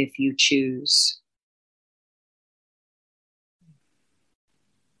receive it if you choose.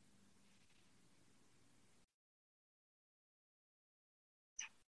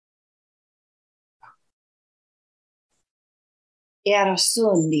 Era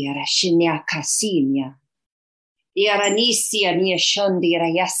sundi era shinya kasinya. Era nisia nia shondi era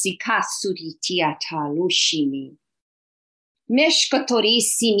yasikasuri tiata lushini.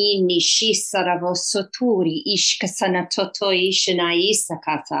 Meshkotorisini nishisaravo soturi ishkasanatoto ishina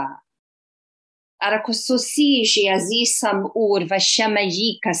isakata. Arakososiji azisam ur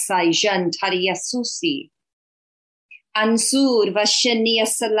vashamayika saijan tariyasusi. Ansur vashenia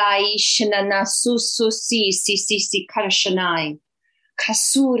salai shinana sususi sisi karshanai.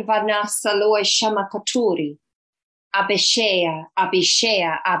 Kasur vanasaloy shamakaturi. Abishea,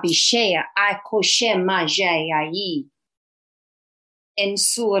 Abishea, Abishea, Akoshem Majai.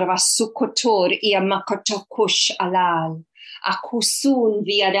 Ensur vasukotor iamakotokush alal. Akusun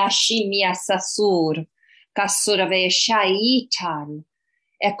viadashimia sasur. Kasurave shaital.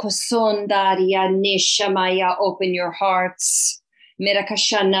 Ekosondaria nishamaya, open your hearts.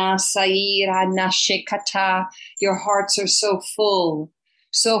 Mirakashana saira nashekata. Your hearts are so full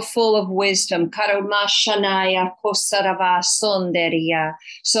of wisdom. Karumashanaya kosarava sonderia.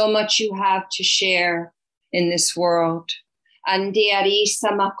 So much you have to share in this world. Andiari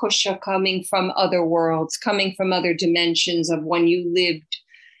samakosha, coming from other worlds, coming from other dimensions of when you lived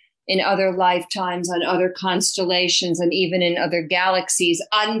in other lifetimes, on other constellations, and even in other galaxies.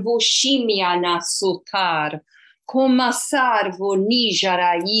 Anvushimia nasutar. Komasarvo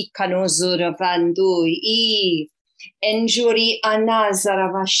nijara ikanozura vandui. Enjuri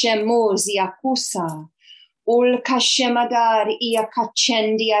anazara vashemozi akusa. Ul kashemadar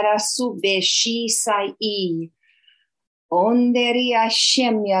iakachendi arasube shisai. Onderi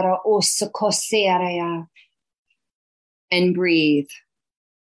ashemyara osukosearaya. And breathe.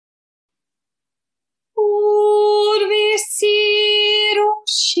 Urvisiru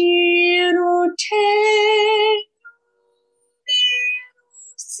shiru te.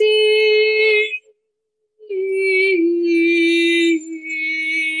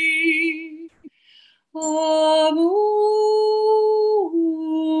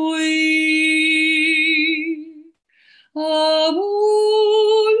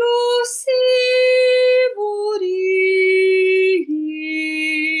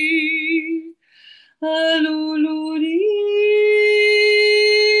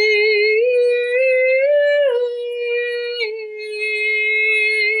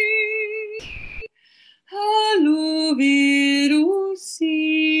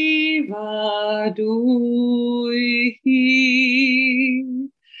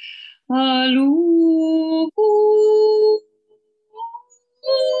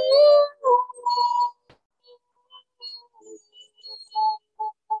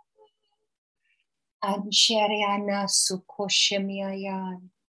 Ansheriana sukoshemiayan.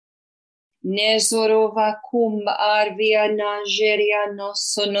 Nezorova kum arvia Nigeria no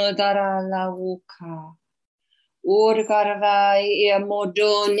sonodara lauka. Urgarvai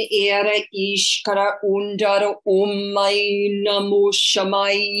modon era ishkara undar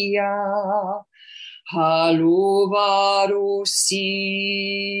namushamaya. Haluvaro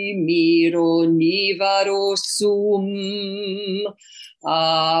si miro nivaro sum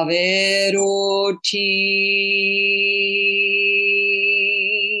averoti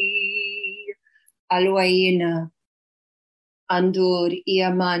aluaina andur ia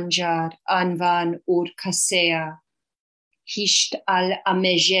manjar anvan urkasea hisht al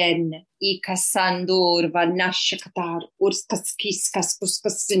amejen I kasandur vanashakatar urskaskiskas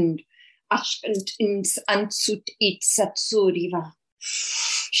uskasind ashkant ins ansut itsatsuriva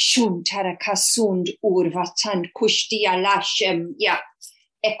shuntara kasund urvatan kushtia lashem ya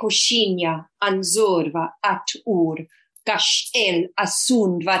ekoshinya anzorva at ur gash el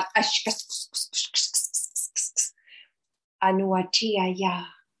asund vat ashkas anuatia ya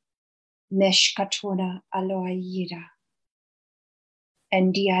meshkatuna aloaira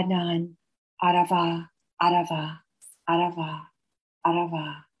endianan arava arava arava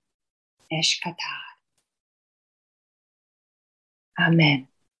arava eshkatar. Amen.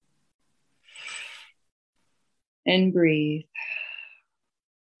 And breathe.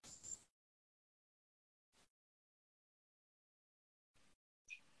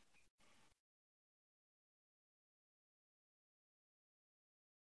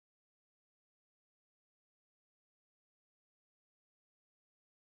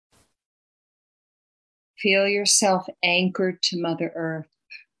 Feel yourself anchored to Mother Earth.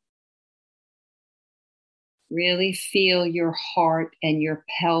 Really feel your heart and your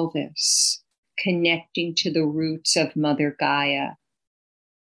pelvis connecting to the roots of Mother Gaia.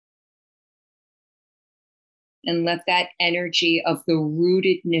 And let that energy of the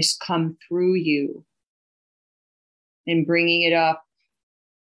rootedness come through you and bringing it up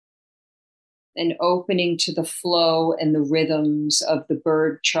and opening to the flow and the rhythms of the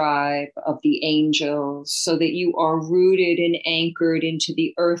bird tribe, of the angels, so that you are rooted and anchored into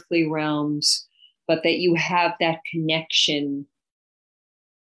the earthly realms, but that you have that connection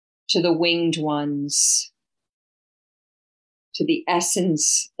to the winged ones, to the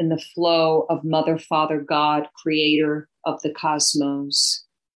essence and the flow of Mother, Father, God, creator of the cosmos,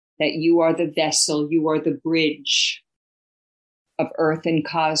 that you are the vessel, you are the bridge of earth and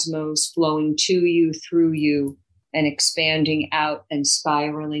cosmos flowing to you, through you, and expanding out and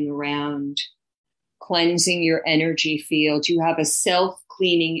spiraling around, cleansing your energy field. You have a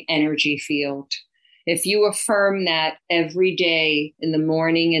self-cleaning energy field. If you affirm that every day in the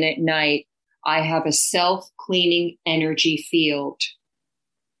morning and at night, I have a self-cleaning energy field.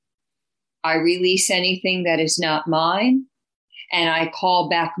 I release anything that is not mine, and I call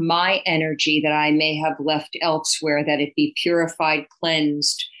back my energy that I may have left elsewhere, that it be purified,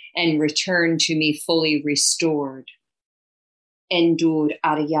 cleansed, and returned to me fully restored. Endur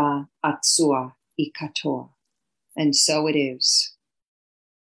arya atsua ikator. And so it is.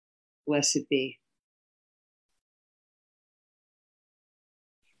 Blessed be.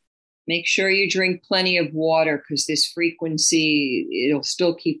 Make sure you drink plenty of water, because this frequency, it'll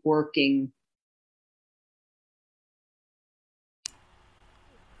still keep working.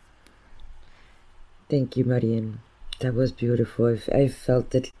 Thank you, Maryanne. That was beautiful. I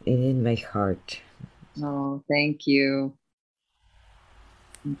felt it in my heart. Oh, thank you.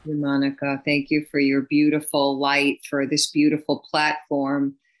 Thank you, Monica. Thank you for your beautiful light, for this beautiful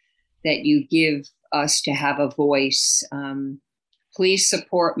platform that you give us to have a voice. Please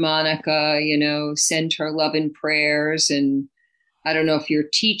support Monica, send her love and prayers. And I don't know if you're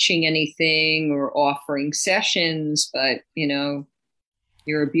teaching anything or offering sessions, but,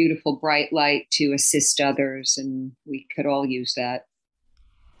 you're a beautiful, bright light to assist others, and we could all use that.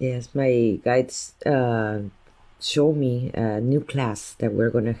 Yes, my guides show me a new class that we're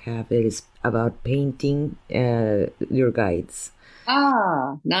going to have. It is about painting your guides.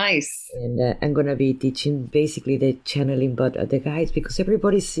 Ah, nice. And I'm going to be teaching basically the channeling, but the guides, because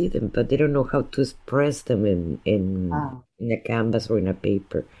everybody see them, but they don't know how to express them in a canvas or in a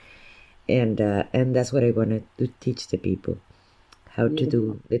paper. And that's what I want to teach the people, how to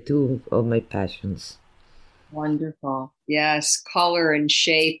do the two of my passions. Wonderful. Yes, color and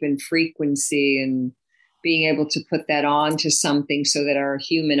shape and frequency, and being able to put that onto something so that our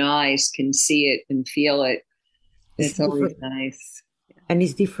human eyes can see it and feel it. It's always nice. And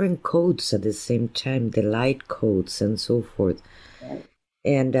it's different codes at the same time, the light codes and so forth. Right.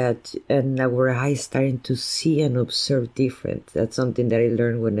 And our eyes starting to see and observe different. That's something that I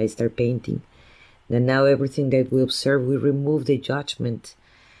learned when I start painting. And now everything that we observe, we remove the judgment,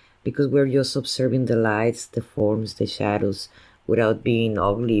 because we're just observing the lights, the forms, the shadows, without being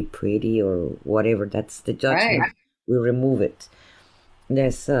ugly, pretty, or whatever. That's the judgment. Right. We remove it. And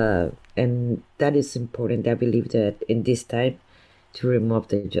that is important. I believe that in this time, to remove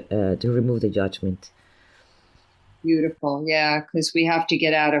the judgment. Beautiful. Yeah, because we have to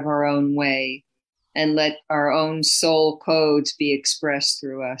get out of our own way and let our own soul codes be expressed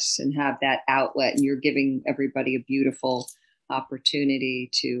through us and have that outlet. And you're giving everybody a beautiful opportunity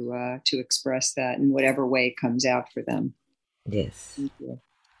to express that in whatever way comes out for them. Yes. Thank you.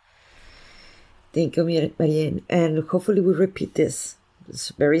 Thank you, Maryanne. And hopefully we repeat this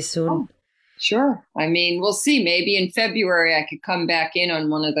very soon. Oh, sure. I mean, we'll see. Maybe in February I could come back in on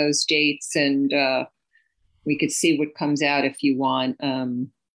one of those dates, and we could see what comes out if you want.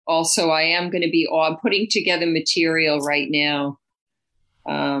 Also, I am going to be putting together material right now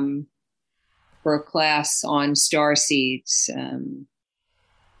for a class on starseeds.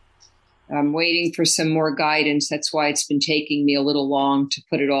 I'm waiting for some more guidance. That's why it's been taking me a little long to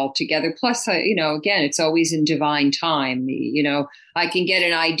put it all together. Plus, again, it's always in divine time. I can get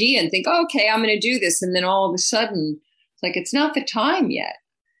an idea and think, okay, I'm going to do this. And then all of a sudden, it's like, it's not the time yet.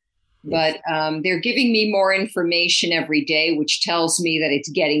 Yes. But they're giving me more information every day, which tells me that it's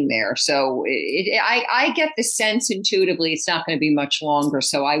getting there. So I get the sense intuitively it's not going to be much longer.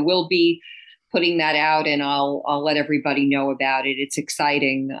 So I will be putting that out, and I'll let everybody know about it. It's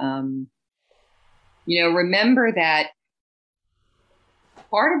exciting. Remember that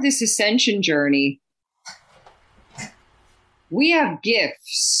part of this ascension journey, we have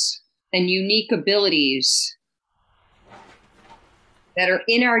gifts and unique abilities that are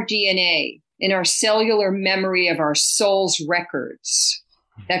in our DNA, in our cellular memory of our soul's records,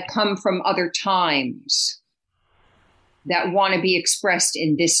 that come from other times, that want to be expressed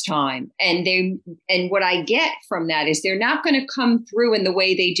in this time. And what I get from that is they're not going to come through in the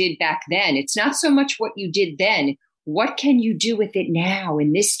way they did back then. It's not so much what you did then. What can you do with it now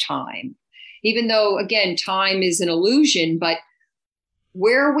in this time? Even though, again, time is an illusion, but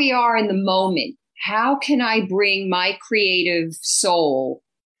where we are in the moment, how can I bring my creative soul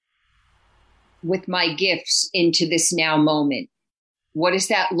with my gifts into this now moment? What does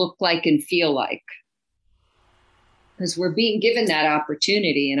that look like and feel like? Because we're being given that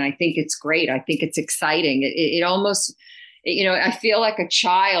opportunity, and I think it's great. I think it's exciting. It almost, I feel like a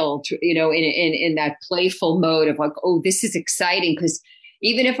child, in that playful mode of like, oh, this is exciting. Because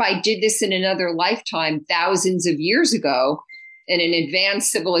even if I did this in another lifetime, thousands of years ago, in an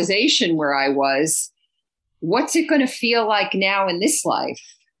advanced civilization where I was, what's it going to feel like now in this life?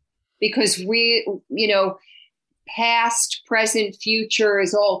 Because we, past, present, future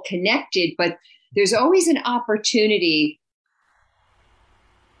is all connected, but there's always an opportunity.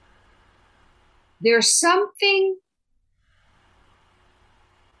 There's something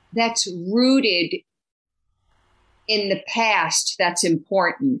that's rooted in the past that's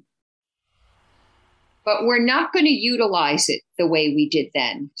important, but we're not going to utilize it the way we did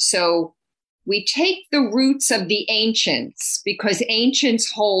then. So we take the roots of the ancients, because ancients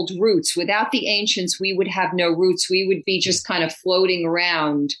hold roots. Without the ancients, we would have no roots. We would be just kind of floating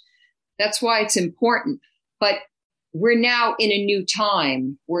around. That's why it's important. But we're now in a new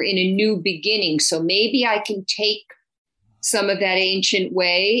time. We're in a new beginning. So maybe I can take some of that ancient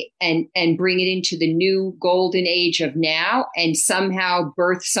way and bring it into the new golden age of now, and somehow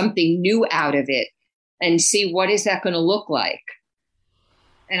birth something new out of it and see what is that going to look like.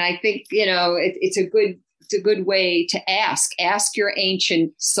 And I think, it's a good way to ask your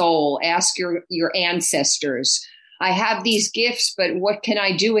ancient soul, ask your ancestors. I have these gifts, but what can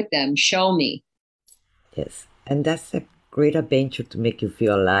I do with them? Show me. Yes. And that's a great adventure to make you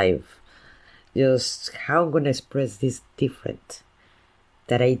feel alive. Just how I'm going to express this different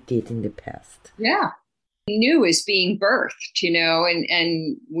that I did in the past. Yeah. new is being birthed,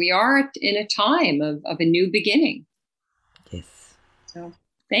 and we are in a time of a new beginning. Yes. So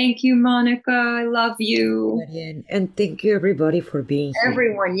thank you, Monica. I love you. Maryanne. And thank you, everybody, for being here.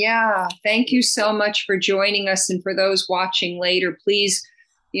 Everyone, yeah. Thank you so much for joining us. And for those watching later, please,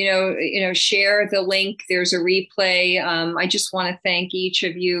 share the link. There's a replay. I just want to thank each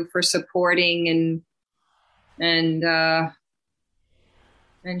of you for supporting and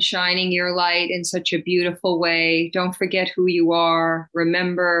shining your light in such a beautiful way. Don't forget who you are.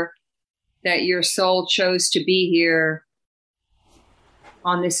 Remember that your soul chose to be here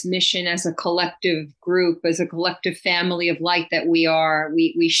on this mission as a collective group, as a collective family of light that we are.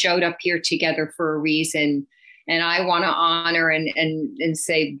 We showed up here together for a reason. And I want to honor and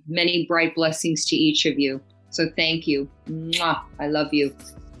say many bright blessings to each of you. So thank you. Mwah. I love you.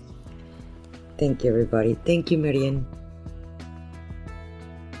 Thank you, everybody. Thank you, Maryanne.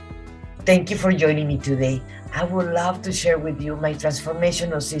 Thank you for joining me today. I would love to share with you my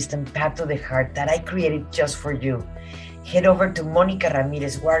transformational system, Path to the Heart, that I created just for you. Head over to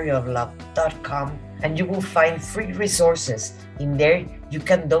MonicaRamirezWarriorOfLove.com and you will find free resources. In there, you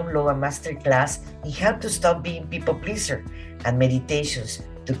can download a masterclass in how to stop being people pleaser and meditations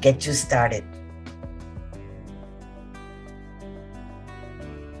to get you started.